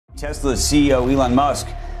Tesla's CEO Elon Musk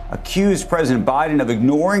accused President Biden of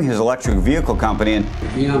ignoring his electric vehicle company. And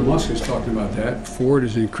Elon Musk is talking about that. Ford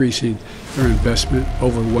is increasing their investment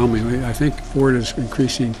overwhelmingly. I think Ford is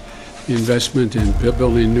increasing the investment in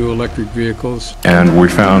building new electric vehicles. And we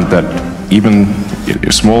found that even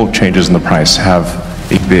small changes in the price have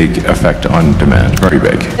a big effect on demand, very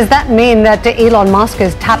big. Does that mean that Elon Musk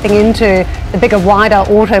is tapping into the bigger, wider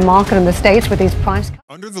auto market in the States with these price cuts?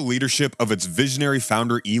 Under the leadership of its visionary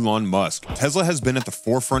founder Elon Musk, Tesla has been at the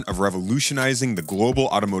forefront of revolutionizing the global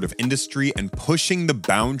automotive industry and pushing the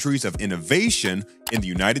boundaries of innovation in the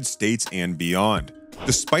United States and beyond.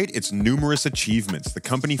 Despite its numerous achievements, the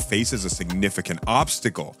company faces a significant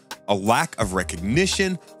obstacle: a lack of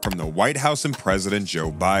recognition from the White House and President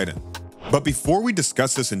Joe Biden. But before we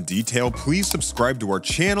discuss this in detail, please subscribe to our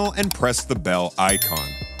channel and press the bell icon.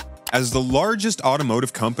 As the largest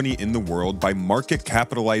automotive company in the world by market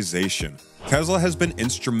capitalization, Tesla has been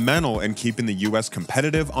instrumental in keeping the US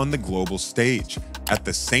competitive on the global stage. At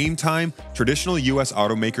the same time, traditional US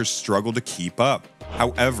automakers struggle to keep up.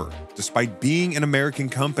 However, despite being an American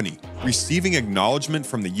company, receiving acknowledgement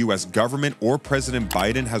from the US government or President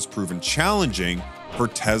Biden has proven challenging for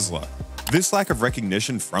Tesla. This lack of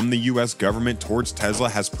recognition from the US government towards Tesla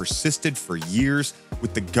has persisted for years,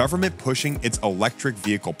 with the government pushing its electric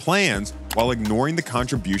vehicle plans while ignoring the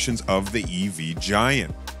contributions of the EV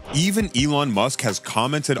giant. Even Elon Musk has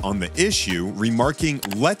commented on the issue, remarking,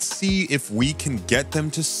 "Let's see if we can get them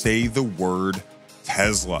to say the word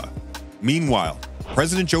Tesla." Meanwhile,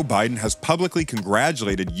 President Joe Biden has publicly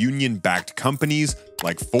congratulated union-backed companies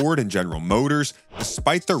like Ford and General Motors,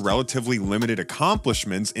 despite their relatively limited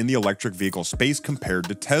accomplishments in the electric vehicle space compared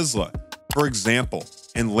to Tesla. For example,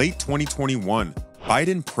 in late 2021,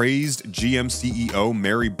 Biden praised GM CEO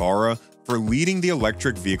Mary Barra for leading the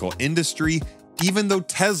electric vehicle industry, even though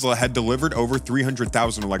Tesla had delivered over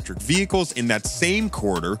 300,000 electric vehicles in that same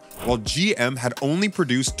quarter, while GM had only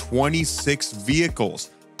produced 26 vehicles,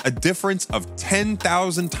 a difference of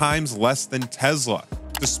 10,000 times less than Tesla.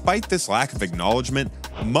 Despite this lack of acknowledgement,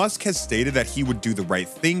 Musk has stated that he would do the right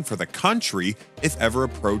thing for the country if ever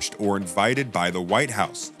approached or invited by the White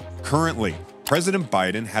House. Currently, President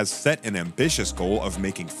Biden has set an ambitious goal of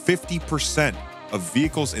making 50% of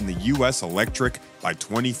vehicles in the US electric by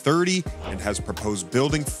 2030 and has proposed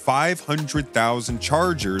building 500,000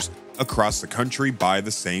 chargers across the country by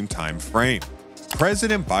the same time frame.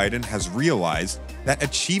 President Biden has realized that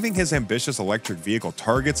achieving his ambitious electric vehicle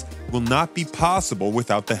targets will not be possible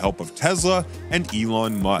without the help of Tesla and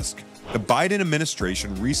Elon Musk. The Biden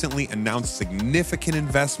administration recently announced significant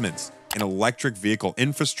investments in electric vehicle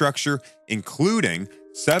infrastructure, including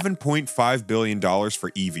 $7.5 billion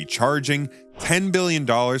for EV charging, $10 billion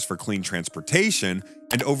for clean transportation,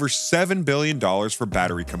 and over $7 billion for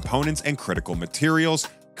battery components and critical materials,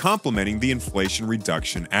 complementing the Inflation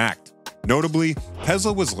Reduction Act. Notably,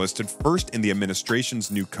 Tesla was listed first in the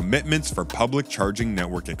administration's new commitments for public charging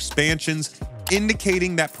network expansions,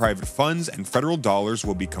 indicating that private funds and federal dollars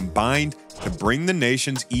will be combined to bring the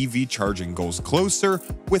nation's EV charging goals closer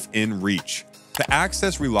within reach. To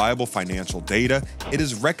access reliable financial data, it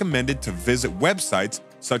is recommended to visit websites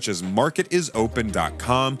such as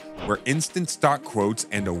marketisopen.com, where instant stock quotes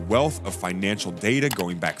and a wealth of financial data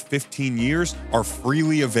going back 15 years are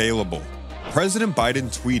freely available. President Biden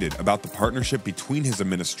tweeted about the partnership between his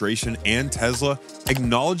administration and Tesla,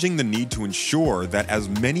 acknowledging the need to ensure that as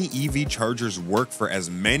many EV chargers work for as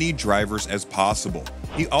many drivers as possible.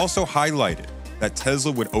 He also highlighted that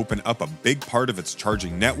Tesla would open up a big part of its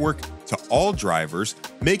charging network to all drivers,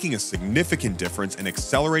 making a significant difference in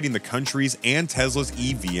accelerating the country's and Tesla's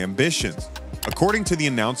EV ambitions. According to the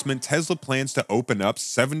announcement, Tesla plans to open up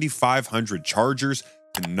 7,500 chargers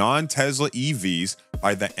to non-Tesla EVs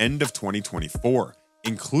by the end of 2024,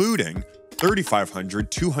 including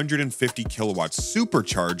 3,500 250 kilowatt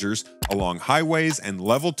superchargers along highways and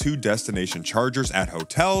level 2 destination chargers at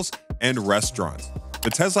hotels and restaurants. The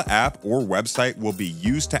Tesla app or website will be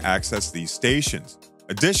used to access these stations.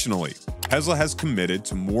 Additionally, Tesla has committed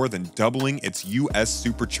to more than doubling its US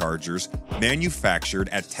superchargers manufactured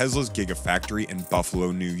at Tesla's Gigafactory in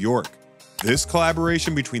Buffalo, New York. This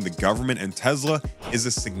collaboration between the government and Tesla is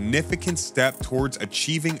a significant step towards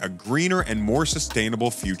achieving a greener and more sustainable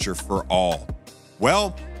future for all.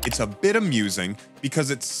 Well, it's a bit amusing because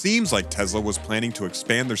it seems like Tesla was planning to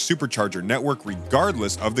expand their supercharger network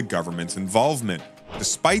regardless of the government's involvement.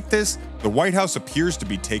 Despite this, the White House appears to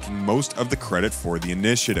be taking most of the credit for the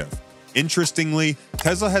initiative. Interestingly,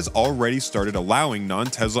 Tesla has already started allowing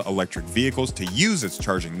non-Tesla electric vehicles to use its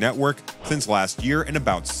charging network since last year in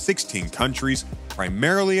about 16 countries,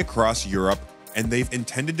 primarily across Europe, and they've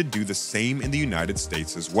intended to do the same in the United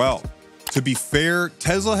States as well. To be fair,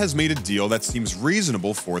 Tesla has made a deal that seems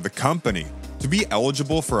reasonable for the company. To be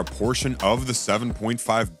eligible for a portion of the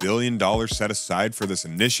 $7.5 billion set aside for this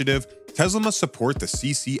initiative, Tesla must support the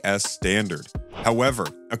CCS standard. However,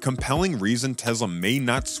 a compelling reason Tesla may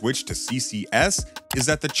not switch to CCS is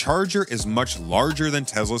that the charger is much larger than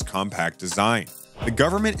Tesla's compact design. The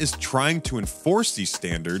government is trying to enforce these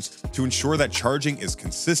standards to ensure that charging is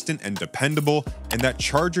consistent and dependable, and that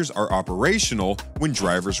chargers are operational when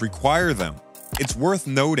drivers require them. It's worth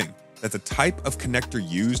noting that the type of connector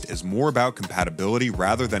used is more about compatibility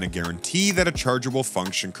rather than a guarantee that a charger will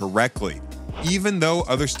function correctly. Even though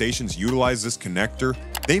other stations utilize this connector,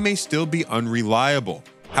 they may still be unreliable.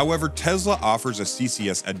 However, Tesla offers a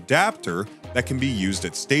CCS adapter that can be used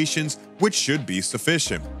at stations, which should be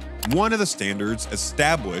sufficient. One of the standards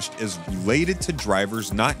established is related to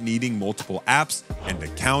drivers not needing multiple apps and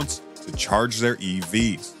accounts to charge their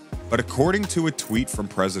EVs. But according to a tweet from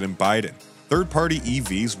President Biden, third-party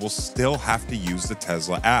EVs will still have to use the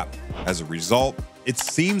Tesla app. As a result, it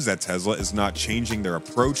seems that Tesla is not changing their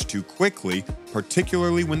approach too quickly,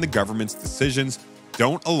 particularly when the government's decisions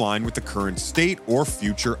don't align with the current state or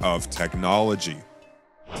future of technology.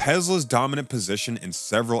 Tesla's dominant position in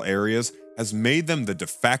several areas has made them the de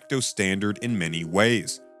facto standard in many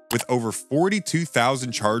ways. With over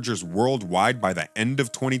 42,000 chargers worldwide by the end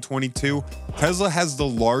of 2022, Tesla has the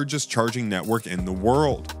largest charging network in the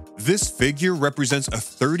world. This figure represents a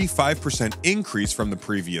 35% increase from the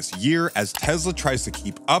previous year as Tesla tries to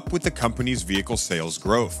keep up with the company's vehicle sales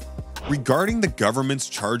growth. Regarding the government's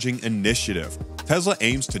charging initiative, Tesla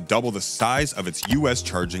aims to double the size of its US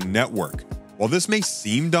charging network. While this may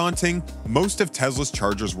seem daunting, most of Tesla's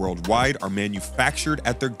chargers worldwide are manufactured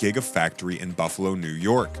at their Gigafactory in Buffalo, New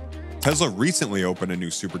York. Tesla recently opened a new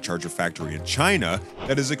supercharger factory in China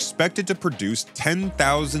that is expected to produce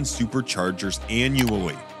 10,000 superchargers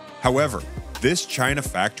annually. However, this China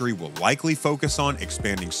factory will likely focus on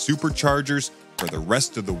expanding superchargers for the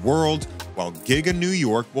rest of the world, while Giga New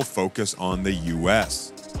York will focus on the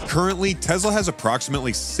US. Currently, Tesla has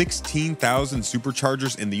approximately 16,000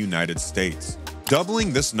 superchargers in the United States.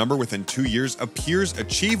 Doubling this number within 2 years appears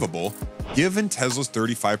achievable, given Tesla's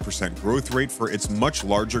 35% growth rate for its much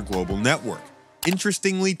larger global network.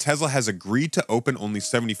 Interestingly, Tesla has agreed to open only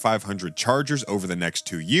 7,500 chargers over the next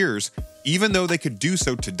 2 years, even though they could do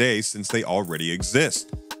so today since they already exist.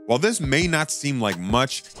 While this may not seem like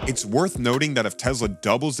much, it's worth noting that if Tesla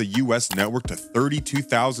doubles the US network to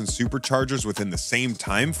 32,000 superchargers within the same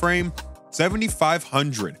time frame,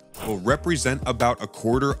 7,500 will represent about a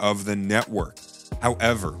quarter of the network.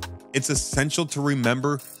 However, it's essential to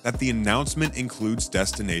remember that the announcement includes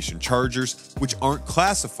destination chargers, which aren't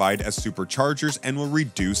classified as superchargers and will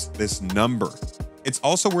reduce this number. It's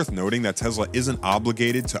also worth noting that Tesla isn't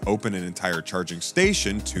obligated to open an entire charging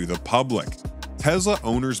station to the public. Tesla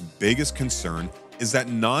owners' biggest concern is that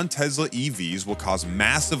non-Tesla EVs will cause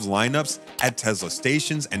massive lineups at Tesla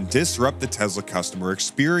stations and disrupt the Tesla customer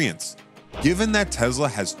experience. Given that Tesla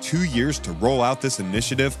has 2 years to roll out this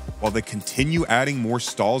initiative while they continue adding more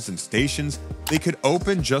stalls and stations, they could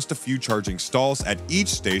open just a few charging stalls at each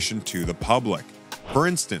station to the public. For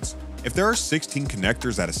instance, if there are 16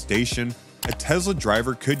 connectors at a station, a Tesla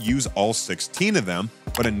driver could use all 16 of them,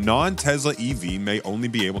 but a non-Tesla EV may only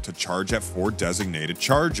be able to charge at 4 designated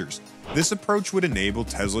chargers. This approach would enable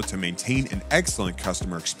Tesla to maintain an excellent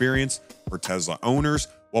customer experience for Tesla owners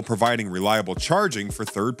while providing reliable charging for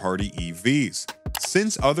third-party EVs.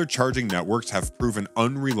 Since other charging networks have proven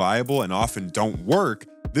unreliable and often don't work,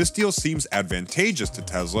 this deal seems advantageous to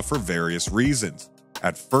Tesla for various reasons.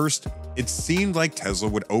 At first, it seemed like Tesla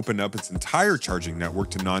would open up its entire charging network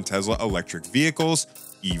to non-Tesla electric vehicles,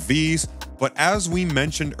 EVs, but as we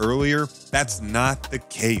mentioned earlier, that's not the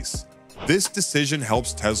case. This decision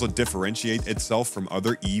helps Tesla differentiate itself from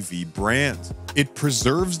other EV brands. It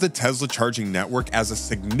preserves the Tesla charging network as a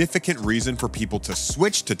significant reason for people to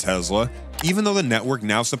switch to Tesla, even though the network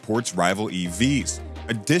now supports rival EVs.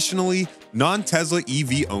 Additionally, non-Tesla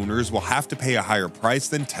EV owners will have to pay a higher price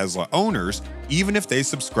than Tesla owners, even if they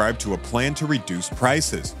subscribe to a plan to reduce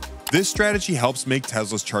prices. This strategy helps make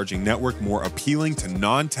Tesla's charging network more appealing to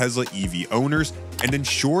non-Tesla EV owners and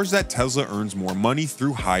ensures that Tesla earns more money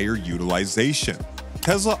through higher utilization.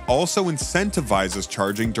 Tesla also incentivizes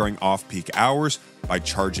charging during off-peak hours by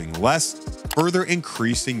charging less, further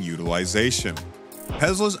increasing utilization.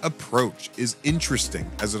 Tesla's approach is interesting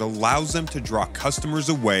as it allows them to draw customers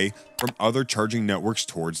away from other charging networks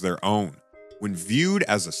towards their own. When viewed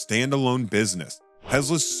as a standalone business,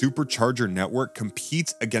 Tesla's supercharger network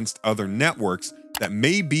competes against other networks that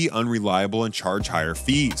may be unreliable and charge higher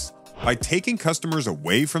fees. By taking customers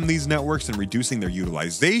away from these networks and reducing their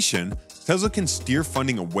utilization, Tesla can steer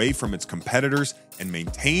funding away from its competitors and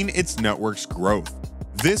maintain its network's growth.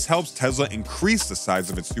 This helps Tesla increase the size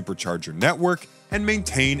of its supercharger network and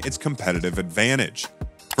maintain its competitive advantage.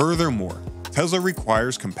 Furthermore, Tesla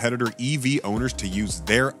requires competitor EV owners to use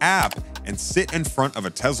their app and sit in front of a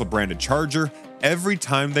Tesla-branded charger every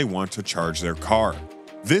time they want to charge their car.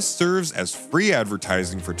 This serves as free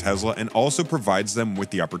advertising for Tesla and also provides them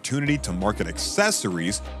with the opportunity to market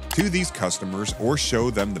accessories to these customers or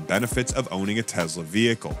show them the benefits of owning a Tesla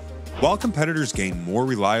vehicle. While competitors gain more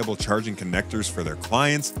reliable charging connectors for their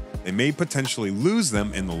clients, they may potentially lose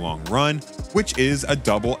them in the long run, which is a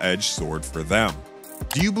double-edged sword for them.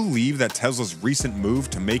 Do you believe that Tesla's recent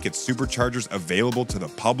move to make its superchargers available to the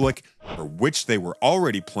public, for which they were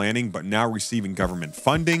already planning but now receiving government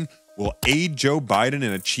funding, will aid Joe Biden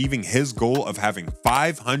in achieving his goal of having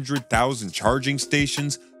 500,000 charging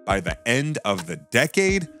stations by the end of the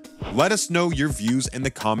decade? Let us know your views in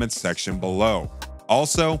the comments section below.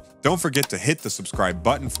 Also, don't forget to hit the subscribe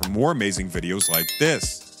button for more amazing videos like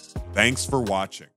this. Thanks for watching.